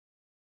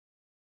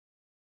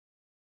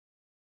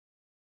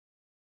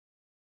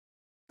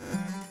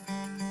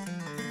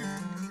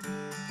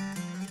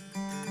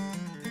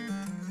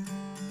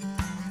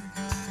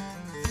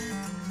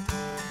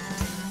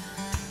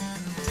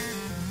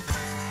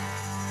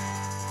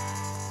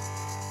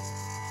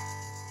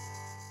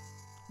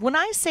When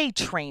I say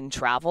train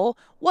travel,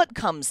 what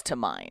comes to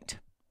mind?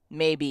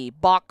 Maybe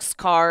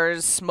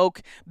boxcars,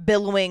 smoke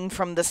billowing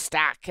from the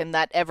stack, and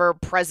that ever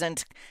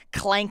present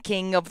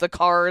clanking of the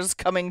cars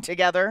coming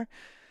together?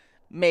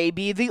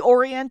 Maybe the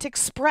Orient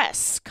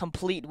Express,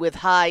 complete with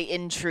high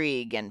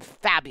intrigue and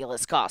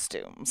fabulous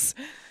costumes.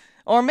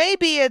 Or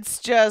maybe it's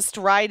just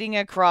riding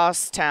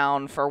across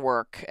town for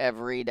work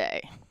every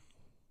day.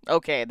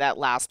 Okay, that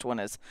last one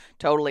is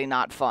totally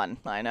not fun,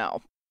 I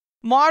know.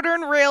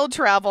 Modern rail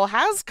travel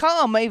has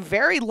come a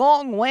very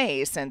long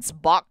way since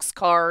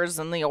boxcars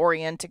and the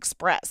Orient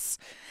Express.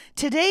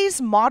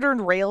 Today's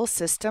modern rail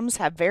systems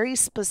have very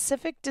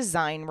specific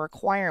design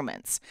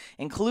requirements,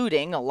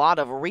 including a lot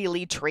of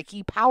really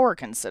tricky power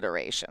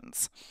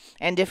considerations.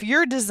 And if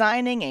you're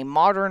designing a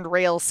modern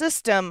rail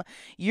system,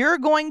 you're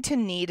going to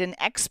need an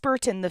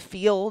expert in the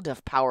field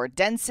of power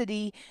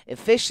density,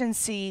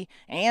 efficiency,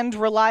 and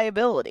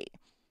reliability.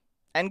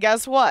 And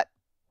guess what?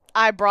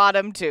 I brought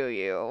him to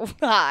you.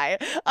 Hi,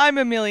 I'm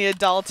Amelia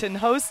Dalton,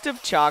 host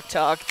of Chalk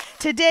Talk.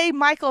 Today,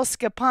 Michael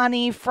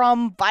Schipani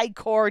from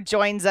Vicor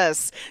joins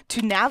us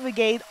to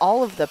navigate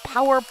all of the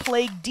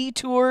power-plagued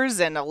detours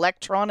and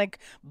electronic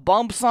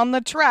bumps on the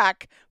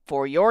track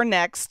for your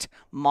next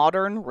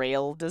modern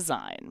rail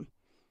design.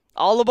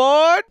 All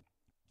aboard!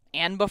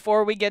 And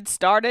before we get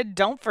started,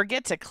 don't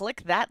forget to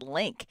click that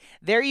link.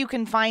 There you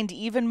can find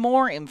even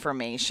more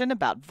information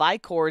about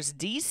Vicor's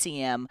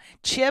DCM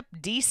chip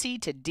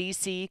DC to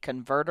DC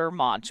converter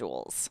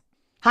modules.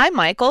 Hi,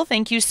 Michael.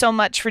 Thank you so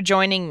much for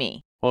joining me.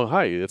 Well,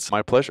 hi. It's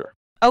my pleasure.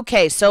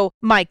 Okay, so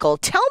Michael,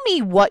 tell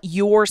me what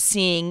you're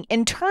seeing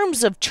in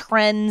terms of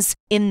trends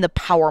in the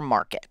power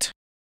market.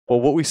 Well,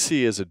 what we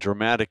see is a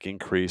dramatic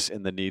increase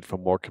in the need for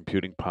more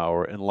computing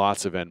power in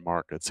lots of end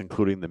markets,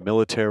 including the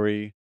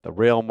military, the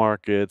rail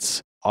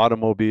markets,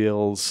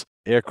 automobiles,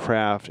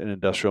 aircraft, and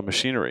industrial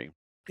machinery.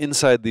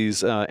 Inside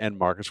these end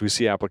markets, we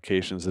see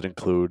applications that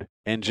include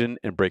engine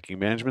and braking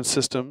management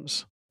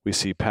systems. We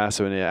see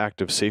passive and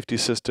active safety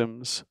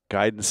systems,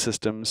 guidance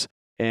systems,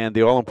 and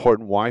the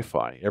all-important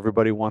Wi-Fi.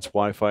 Everybody wants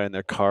Wi-Fi in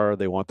their car.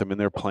 They want them in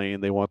their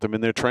plane. They want them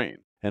in their train.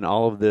 And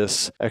all of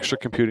this extra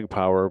computing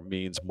power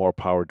means more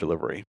power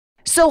delivery.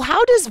 So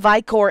how does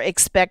Vicor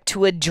expect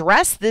to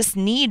address this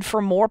need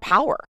for more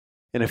power?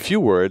 In a few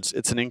words,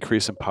 it's an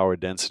increase in power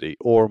density,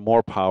 or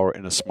more power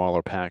in a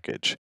smaller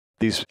package.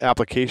 These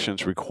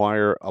applications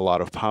require a lot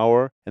of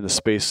power, and the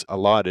space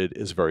allotted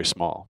is very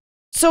small.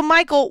 So,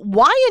 Michael,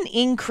 why an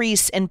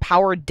increase in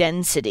power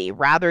density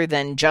rather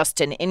than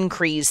just an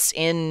increase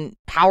in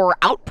power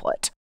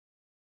output?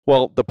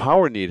 Well, the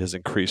power need has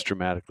increased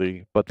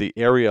dramatically, but the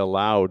area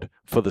allowed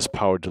for this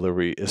power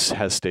delivery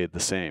has stayed the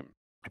same.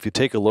 If you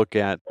take a look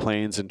at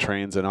planes and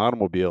trains and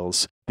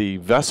automobiles, the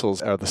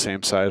vessels are the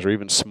same size or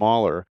even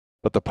smaller,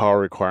 but the power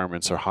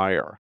requirements are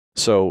higher.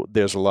 So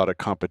there's a lot of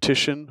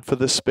competition for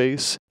this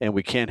space, and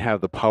we can't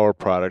have the power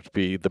product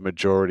be the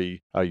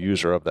majority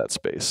user of that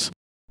space.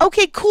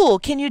 Okay, cool.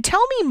 Can you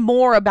tell me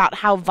more about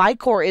how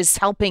Vicor is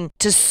helping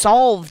to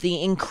solve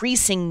the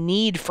increasing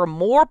need for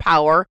more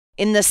power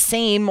in the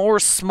same or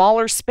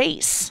smaller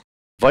space?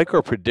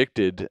 Vicor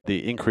predicted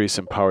the increase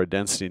in power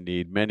density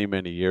need many,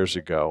 many years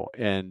ago,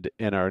 and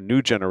in our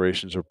new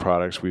generations of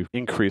products, we've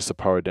increased the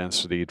power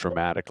density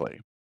dramatically.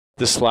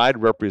 This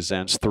slide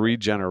represents 3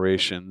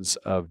 generations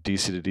of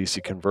DC to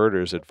DC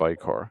converters at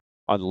Vicor.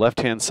 On the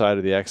left-hand side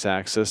of the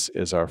x-axis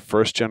is our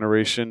first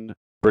generation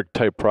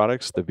brick-type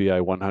products, the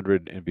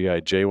VI100 and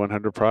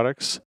VIJ100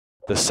 products.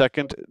 The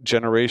second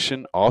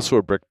generation, also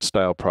a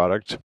brick-style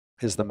product,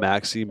 is the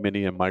Maxi,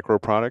 Mini, and Micro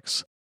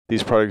products.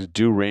 These products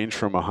do range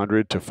from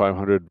 100 to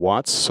 500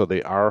 watts, so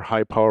they are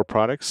high-power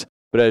products.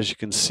 But as you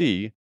can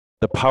see,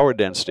 the power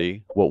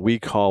density, what we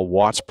call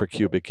watts per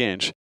cubic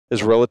inch,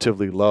 is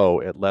relatively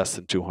low at less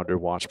than 200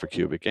 watts per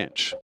cubic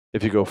inch.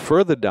 If you go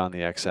further down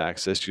the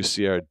x-axis, you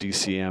see our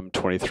DCM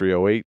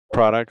 2308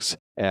 products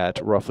at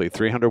roughly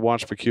 300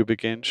 watts per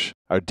cubic inch,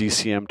 our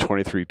DCM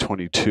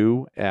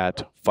 2322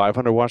 at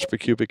 500 watts per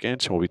cubic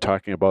inch, and we'll be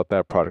talking about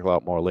that product a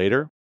lot more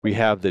later. We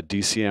have the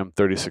DCM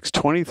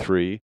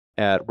 3623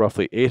 at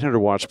roughly 800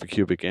 watts per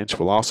cubic inch.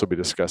 We'll also be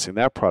discussing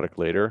that product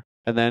later.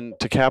 And then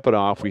to cap it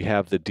off, we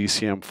have the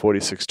DCM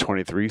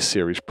 4623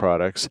 series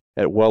products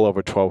at well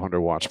over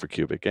 1200 watts per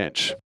cubic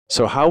inch.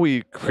 So how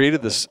we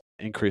created this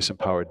increase in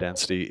power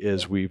density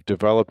is we've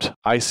developed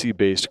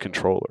IC-based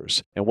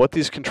controllers. And what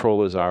these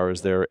controllers are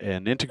is they're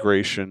an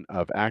integration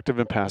of active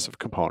and passive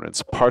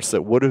components, parts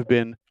that would have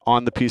been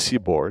on the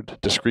PC board,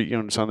 discrete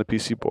units on the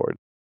PC board,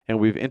 and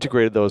we've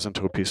integrated those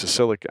into a piece of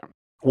silicon.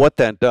 What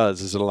that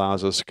does is it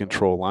allows us to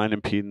control line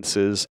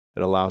impedances,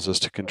 it allows us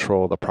to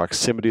control the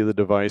proximity of the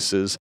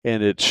devices,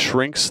 and it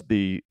shrinks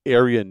the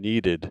area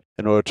needed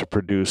in order to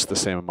produce the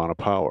same amount of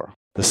power.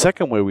 The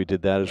second way we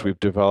did that is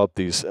we've developed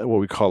these, what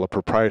we call a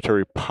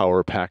proprietary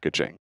power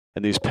packaging.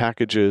 And these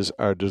packages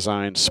are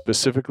designed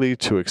specifically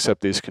to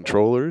accept these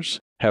controllers,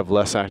 have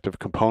less active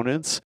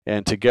components,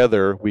 and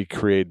together we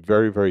create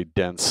very, very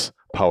dense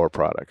power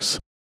products.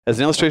 As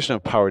an illustration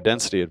of power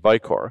density at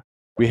Vicor,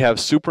 we have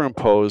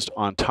superimposed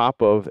on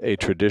top of a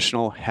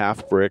traditional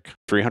half-brick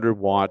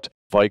 300-watt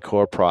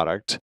Vicor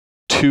product,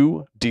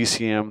 two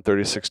DCM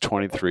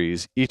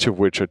 3623s, each of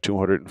which are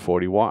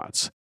 240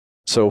 watts.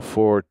 So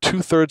for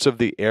 2/3 of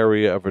the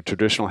area of a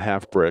traditional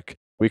half brick,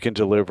 we can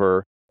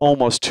deliver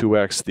almost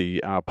 2x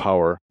the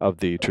power of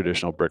the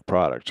traditional brick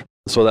product.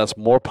 So that's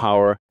more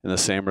power in the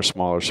same or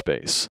smaller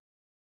space.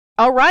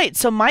 All right,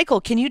 so Michael,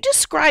 can you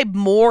describe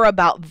more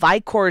about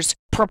Vicor's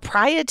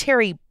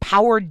proprietary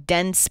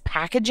power-dense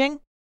packaging?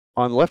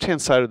 On the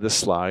left-hand side of this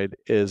slide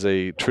is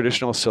a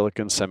traditional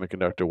silicon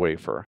semiconductor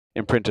wafer.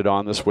 Imprinted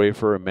on this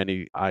wafer are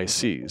many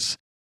ICs.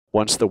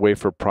 Once the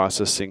wafer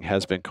processing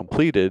has been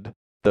completed,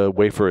 the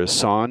wafer is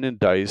sawn and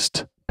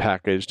diced,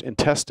 packaged, and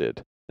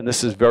tested. And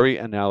this is very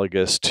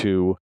analogous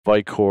to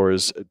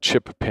Vicor's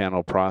chip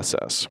panel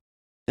process.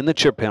 In the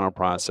chip panel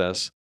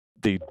process,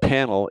 the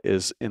panel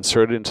is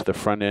inserted into the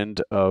front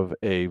end of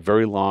a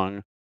very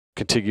long,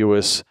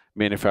 contiguous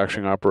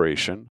manufacturing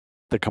operation.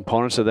 The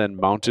components are then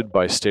mounted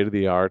by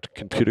state-of-the-art,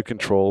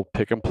 computer-controlled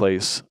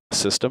pick-and-place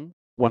system.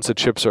 Once the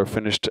chips are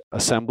finished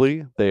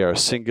assembly, they are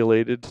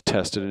singulated,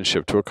 tested, and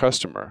shipped to a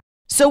customer.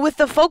 So with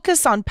the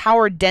focus on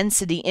power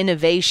density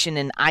innovation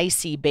in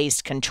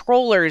IC-based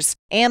controllers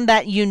and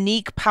that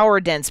unique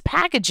power-dense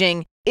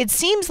packaging, it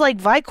seems like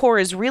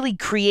Vicor is really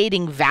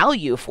creating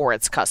value for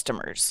its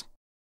customers.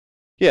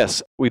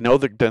 Yes, we know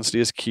that density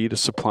is key to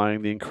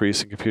supplying the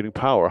increase in computing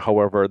power.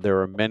 However,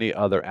 there are many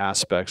other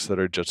aspects that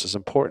are just as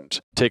important.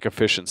 Take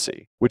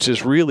efficiency, which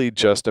is really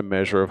just a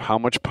measure of how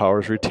much power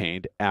is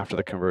retained after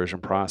the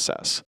conversion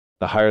process.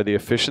 The higher the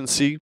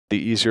efficiency, the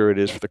easier it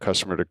is for the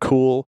customer to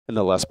cool and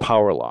the less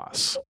power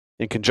loss.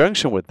 In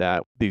conjunction with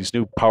that, these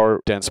new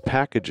power-dense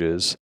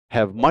packages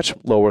have much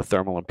lower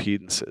thermal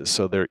impedances,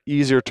 so they're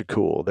easier to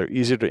cool, they're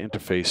easier to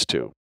interface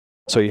to.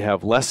 So you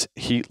have less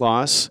heat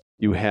loss,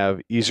 you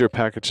have easier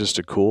packages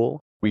to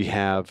cool, we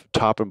have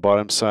top and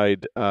bottom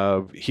side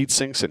heat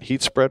sinks and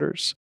heat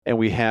spreaders, and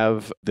we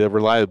have the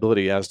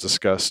reliability as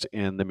discussed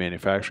in the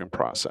manufacturing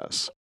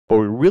process.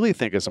 What we really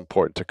think is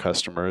important to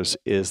customers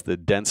is the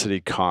density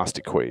cost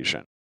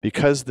equation.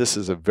 Because this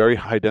is a very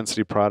high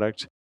density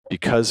product,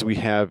 because we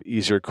have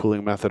easier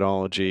cooling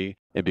methodology,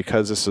 and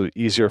because this is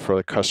easier for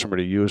the customer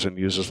to use and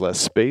uses less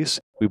space,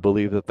 we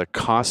believe that the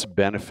cost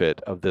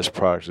benefit of this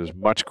product is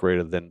much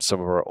greater than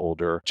some of our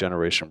older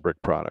generation brick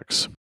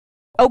products.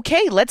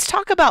 Okay, let's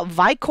talk about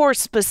Vicor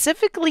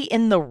specifically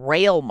in the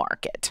rail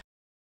market.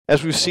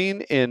 As we've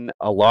seen in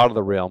a lot of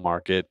the rail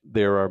market,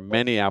 there are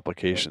many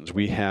applications.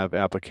 We have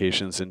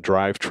applications in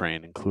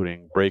drivetrain,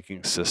 including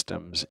braking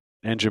systems,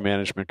 engine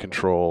management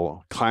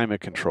control,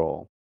 climate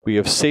control. We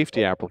have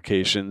safety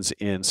applications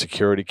in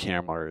security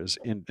cameras,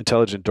 in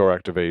intelligent door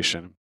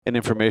activation, and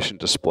information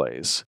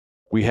displays.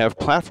 We have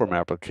platform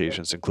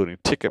applications, including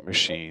ticket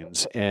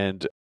machines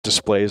and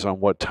displays on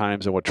what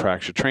times and what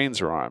tracks your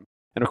trains are on.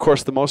 And of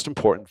course, the most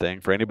important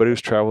thing for anybody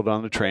who's traveled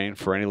on the train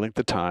for any length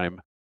of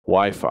time,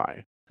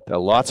 Wi-Fi. There are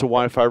lots of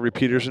Wi-Fi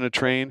repeaters in a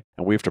train,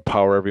 and we have to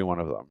power every one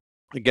of them.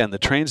 Again, the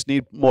trains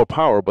need more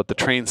power, but the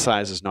train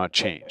size has not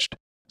changed.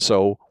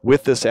 So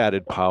with this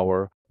added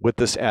power, with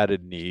this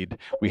added need,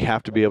 we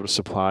have to be able to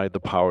supply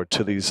the power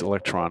to these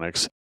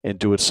electronics and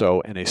do it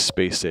so in a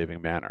space-saving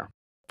manner.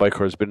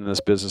 Vicor has been in this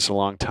business a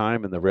long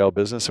time, in the rail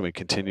business, and we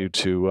continue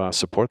to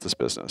support this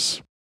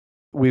business.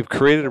 We've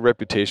created a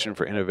reputation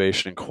for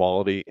innovation and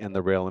quality in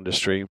the rail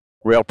industry.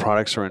 Rail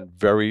products are in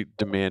very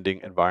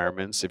demanding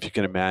environments. If you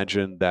can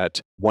imagine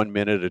that 1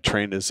 minute a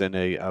train is in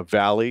a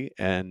valley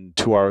and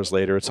 2 hours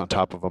later it's on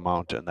top of a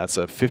mountain. That's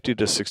a 50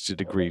 to 60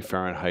 degree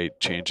Fahrenheit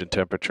change in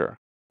temperature.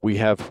 We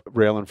have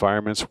rail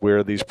environments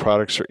where these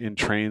products are in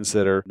trains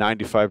that are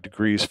 95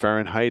 degrees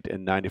Fahrenheit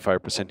and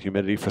 95%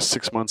 humidity for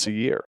 6 months a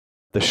year.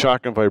 The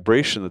shock and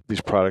vibration that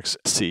these products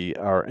see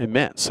are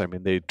immense. I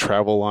mean, they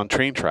travel on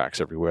train tracks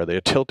everywhere. They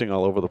are tilting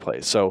all over the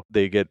place. So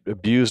they get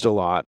abused a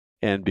lot.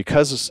 And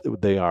because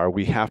they are,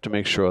 we have to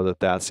make sure that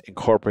that's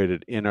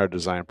incorporated in our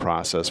design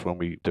process when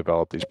we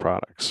develop these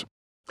products.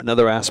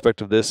 Another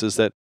aspect of this is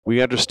that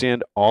we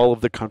understand all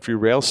of the country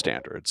rail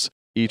standards.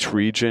 Each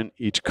region,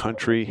 each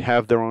country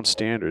have their own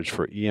standards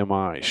for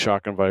EMI,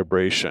 shock and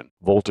vibration,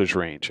 voltage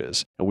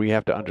ranges, and we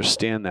have to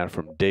understand that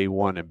from day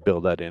one and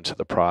build that into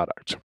the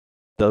product.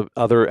 The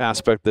other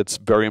aspect that's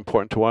very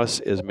important to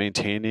us is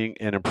maintaining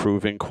and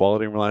improving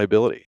quality and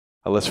reliability.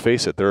 Let's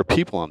face it, there are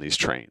people on these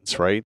trains,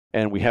 right?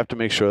 And we have to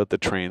make sure that the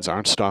trains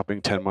aren't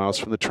stopping 10 miles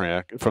from the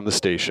track, from the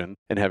station,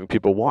 and having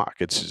people walk.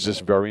 It's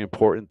just very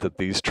important that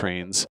these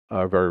trains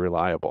are very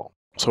reliable.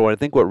 So I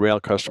think what rail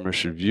customers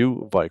should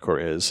view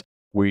Vicor is,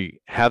 we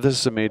have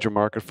this as a major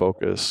market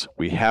focus.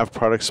 We have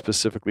products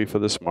specifically for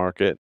this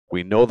market.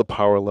 We know the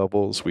power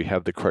levels. We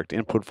have the correct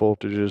input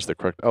voltages, the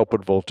correct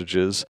output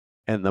voltages.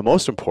 And the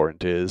most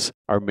important is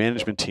our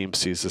management team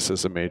sees this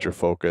as a major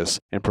focus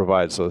and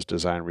provides those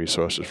design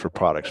resources for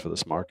products for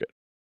this market.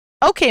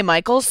 Okay,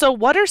 Michael, so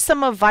what are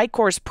some of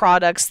Vicor's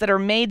products that are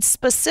made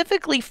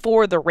specifically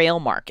for the rail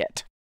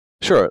market?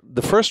 Sure.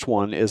 The first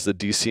one is the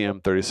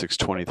DCM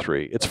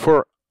 3623. It's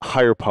for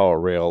higher power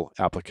rail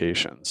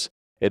applications.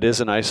 It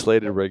is an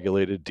isolated,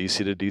 regulated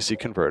DC to DC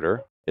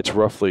converter. It's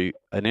roughly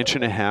 1.5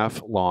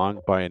 inches long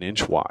by 1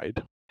 inch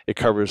wide. It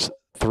covers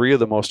three of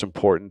the most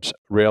important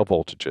rail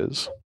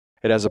voltages.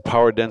 It has a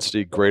power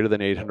density greater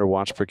than 800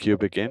 watts per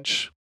cubic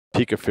inch.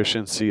 Peak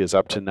efficiency is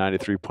up to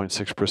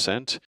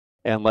 93.6%.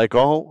 And like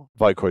all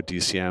Vicor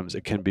DCMs,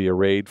 it can be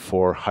arrayed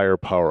for higher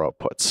power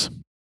outputs.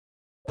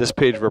 This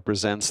page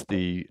represents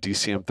the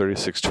DCM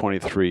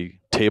 3623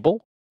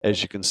 table.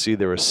 As you can see,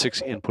 there are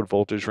 6 input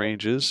voltage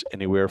ranges,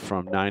 anywhere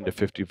from 9 to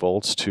 50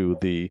 volts to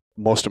the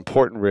most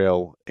important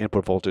rail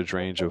input voltage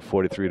range of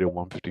 43 to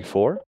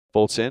 154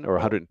 volts in, or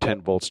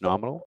 110 volts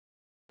nominal.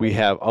 We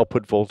have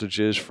output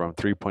voltages from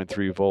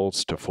 3.3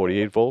 volts to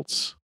 48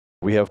 volts.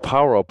 We have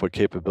power output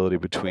capability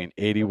between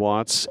 80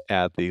 watts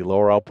at the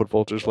lower output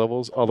voltage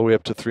levels, all the way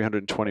up to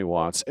 320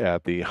 watts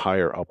at the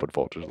higher output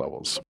voltage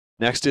levels.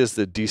 Next is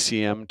the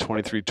DCM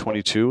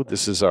 2322.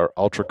 This is our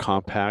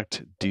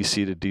ultra-compact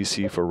DC to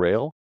DC for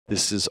rail.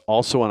 This is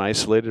also an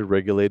isolated,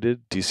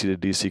 regulated DC to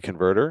DC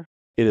converter.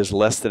 It is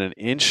less than an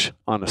inch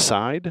on a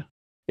side.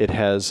 It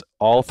has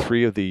all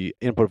 3 of the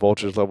input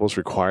voltage levels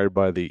required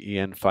by the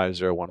EN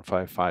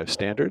 50155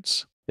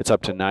 standards. It's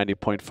up to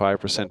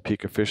 90.5%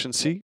 peak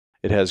efficiency.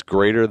 It has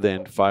greater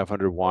than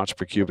 500 watts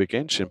per cubic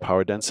inch in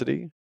power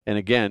density. And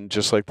again,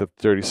 just like the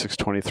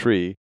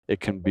 3623, it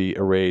can be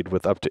arrayed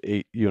with up to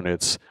 8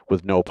 units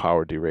with no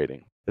power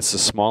derating. It's the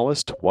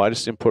smallest,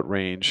 widest input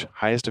range,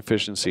 highest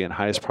efficiency, and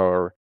highest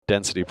power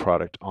density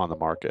product on the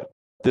market.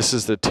 This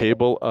is the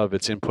table of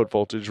its input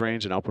voltage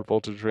range and output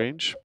voltage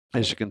range.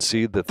 As you can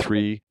see, the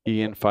 3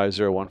 EN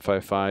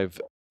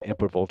 50155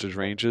 input voltage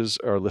ranges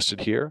are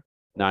listed here: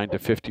 9 to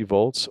 50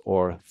 volts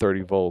or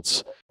 30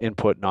 volts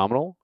input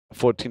nominal,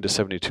 14 to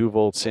 72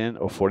 volts in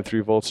or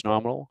 43 volts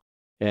nominal,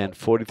 and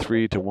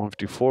 43 to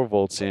 154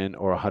 volts in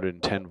or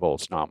 110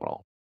 volts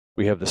nominal.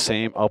 We have the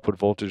same output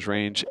voltage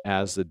range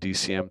as the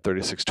DCM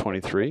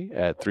 3623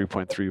 at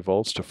 3.3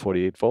 volts to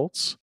 48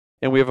 volts.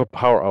 And we have a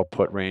power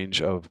output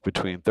range of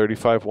between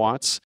 35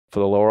 watts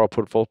for the lower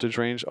output voltage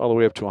range, all the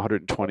way up to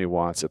 120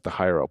 watts at the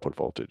higher output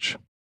voltage.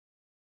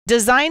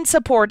 Design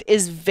support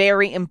is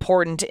very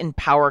important in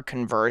power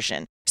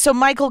conversion. So,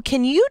 Michael,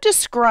 can you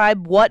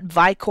describe what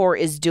Vicor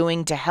is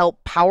doing to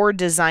help power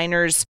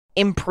designers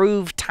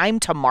improve time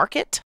to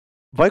market?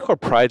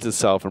 Vicor prides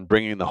itself in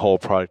bringing the whole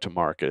product to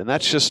market, and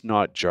that's just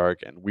not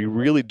jargon. We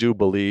really do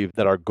believe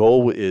that our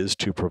goal is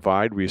to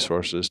provide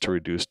resources to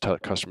reduce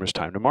customers'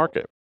 time to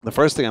market. The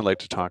first thing I'd like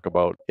to talk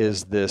about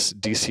is this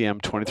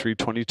DCM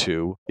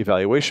 2322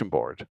 evaluation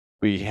board.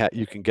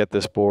 You can get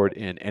this board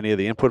in any of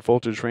the input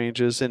voltage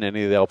ranges and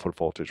any of the output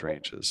voltage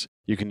ranges.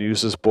 You can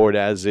use this board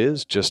as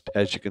is, just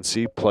as you can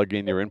see, plug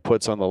in your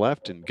inputs on the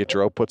left and get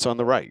your outputs on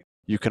the right.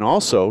 You can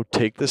also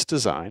take this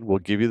design, we'll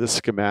give you the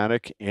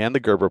schematic and the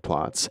Gerber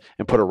plots,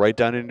 and put it right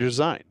down in your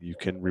design. You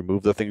can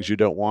remove the things you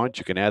don't want,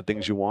 you can add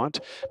things you want,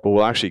 but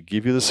we'll actually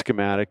give you the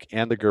schematic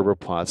and the Gerber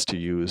plots to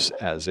use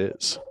as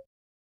is.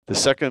 The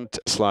second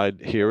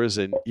slide here is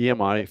an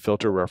EMI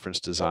filter reference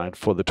design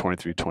for the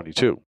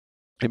 2322.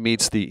 It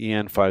meets the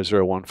EN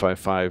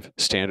 50155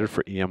 standard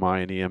for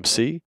EMI and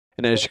EMC.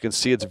 And as you can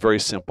see, it's very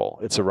simple.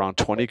 It's around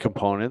 20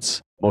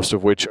 components, most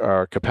of which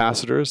are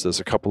capacitors. There's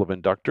a couple of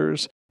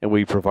inductors, and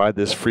we provide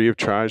this free of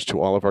charge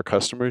to all of our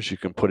customers. You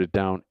can put it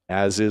down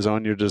as is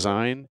on your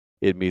design.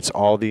 It meets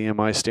all the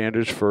EMI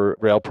standards for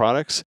rail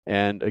products.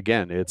 And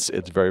again, it's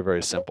very,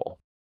 very simple.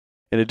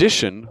 In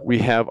addition, we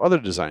have other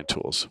design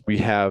tools. We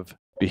have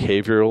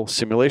behavioral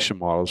simulation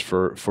models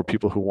for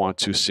people who want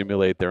to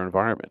simulate their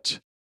environment.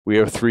 We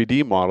have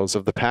 3D models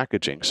of the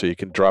packaging, so you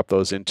can drop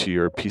those into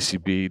your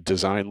PCB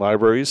design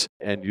libraries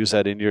and use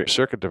that in your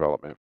circuit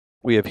development.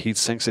 We have heat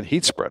sinks and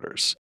heat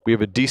spreaders. We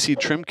have a DC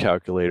trim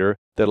calculator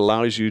that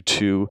allows you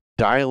to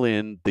dial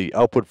in the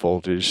output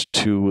voltage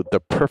to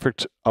the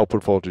perfect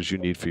output voltage you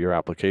need for your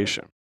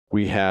application.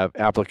 We have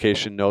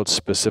application notes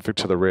specific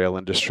to the rail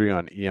industry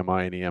on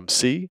EMI and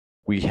EMC.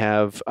 We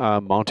have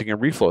mounting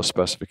and reflow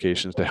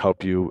specifications to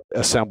help you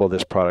assemble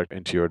this product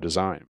into your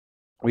design.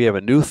 We have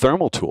a new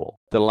thermal tool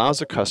that allows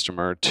a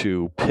customer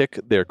to pick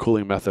their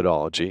cooling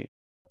methodology,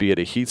 be it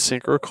a heat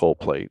sink or a cold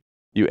plate.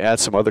 You add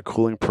some other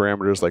cooling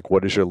parameters like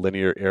what is your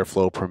linear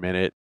airflow per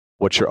minute,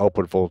 what's your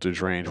output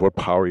voltage range, what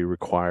power you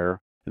require.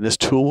 And this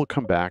tool will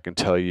come back and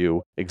tell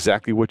you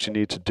exactly what you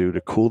need to do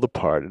to cool the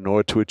part in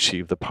order to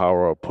achieve the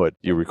power output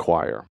you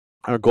require.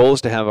 Our goal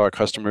is to have our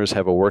customers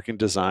have a working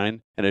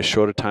design in as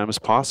short a time as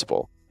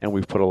possible. And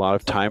we've put a lot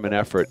of time and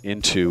effort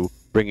into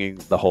bringing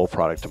the whole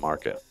product to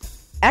market.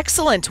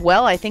 Excellent.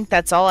 Well, I think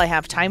that's all I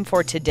have time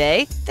for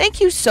today. Thank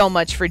you so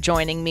much for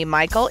joining me,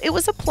 Michael. It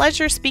was a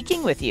pleasure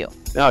speaking with you.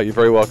 No, you're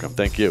very welcome.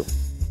 Thank you.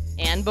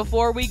 And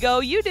before we go,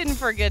 you didn't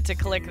forget to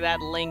click that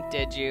link,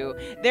 did you?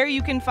 There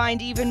you can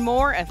find even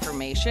more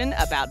information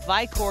about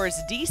Vicor's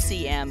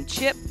DCM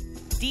chip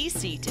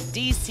DC to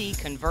DC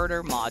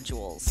converter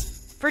modules.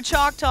 For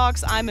Chalk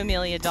Talks, I'm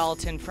Amelia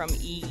Dalton from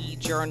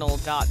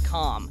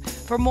eejournal.com.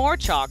 For more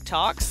Chalk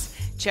Talks,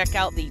 check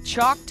out the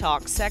Chalk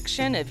Talk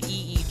section of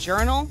EE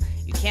Journal.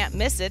 You can't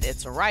miss it,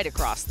 it's right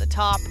across the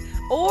top.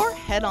 Or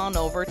head on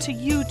over to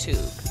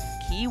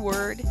YouTube,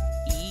 keyword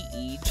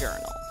EE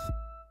Journal.